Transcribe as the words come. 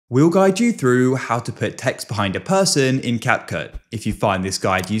We'll guide you through how to put text behind a person in CapCut. If you find this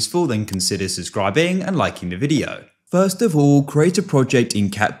guide useful, then consider subscribing and liking the video. First of all, create a project in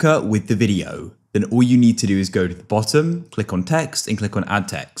CapCut with the video. Then all you need to do is go to the bottom, click on text and click on add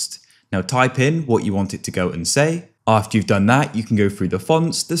text. Now type in what you want it to go and say. After you've done that, you can go through the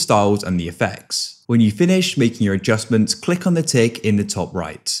fonts, the styles and the effects. When you finish making your adjustments, click on the tick in the top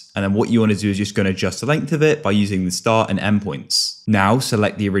right. And then what you want to do is just go and adjust the length of it by using the start and end points. Now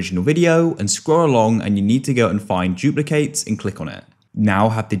select the original video and scroll along, and you need to go and find duplicates and click on it. Now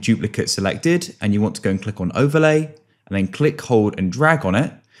have the duplicate selected and you want to go and click on overlay and then click, hold and drag on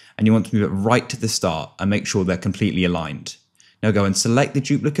it. And you want to move it right to the start and make sure they're completely aligned. Now go and select the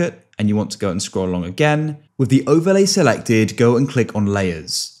duplicate and you want to go and scroll along again. With the overlay selected, go and click on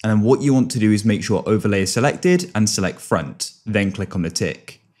layers. And then what you want to do is make sure overlay is selected and select front, then click on the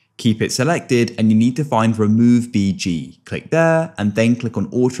tick. Keep it selected and you need to find remove BG. Click there and then click on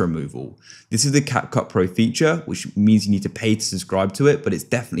auto removal. This is the CapCut Pro feature, which means you need to pay to subscribe to it, but it's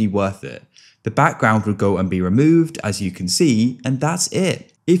definitely worth it. The background will go and be removed as you can see, and that's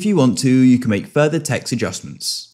it. If you want to, you can make further text adjustments.